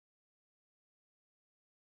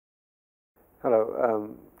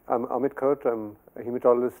Hello, I'm Amit Khot. I'm a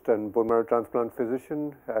hematologist and bone marrow transplant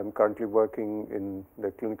physician. I'm currently working in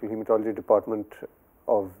the clinical hematology department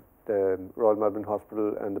of the Royal Melbourne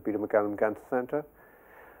Hospital and the Peter MacCallum Cancer Centre.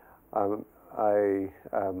 A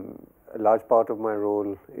large part of my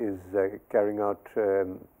role is carrying out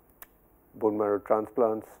bone marrow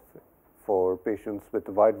transplants for patients with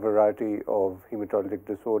a wide variety of hematologic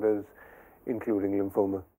disorders, including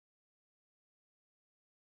lymphoma.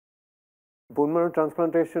 Bone marrow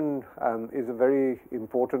transplantation is a very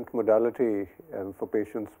important modality for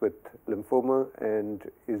patients with lymphoma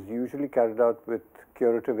and is usually carried out with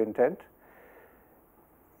curative intent.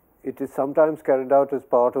 It is sometimes carried out as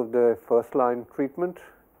part of the first-line treatment,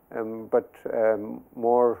 but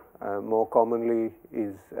more commonly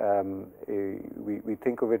is we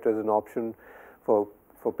think of it as an option for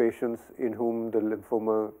patients in whom the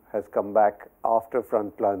lymphoma has come back after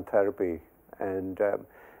frontline therapy, and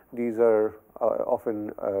these are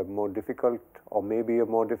often more difficult, or maybe a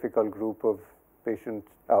more difficult group of patients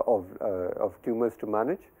of tumors to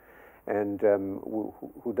manage, and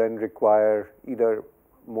who then require either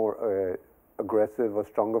more aggressive or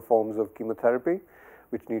stronger forms of chemotherapy,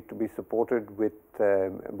 which need to be supported with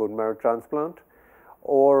bone marrow transplant,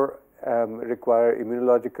 or require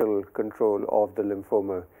immunological control of the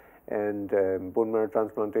lymphoma. And bone marrow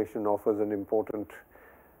transplantation offers an important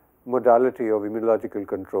modality of immunological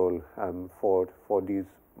control for these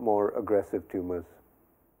more aggressive tumors.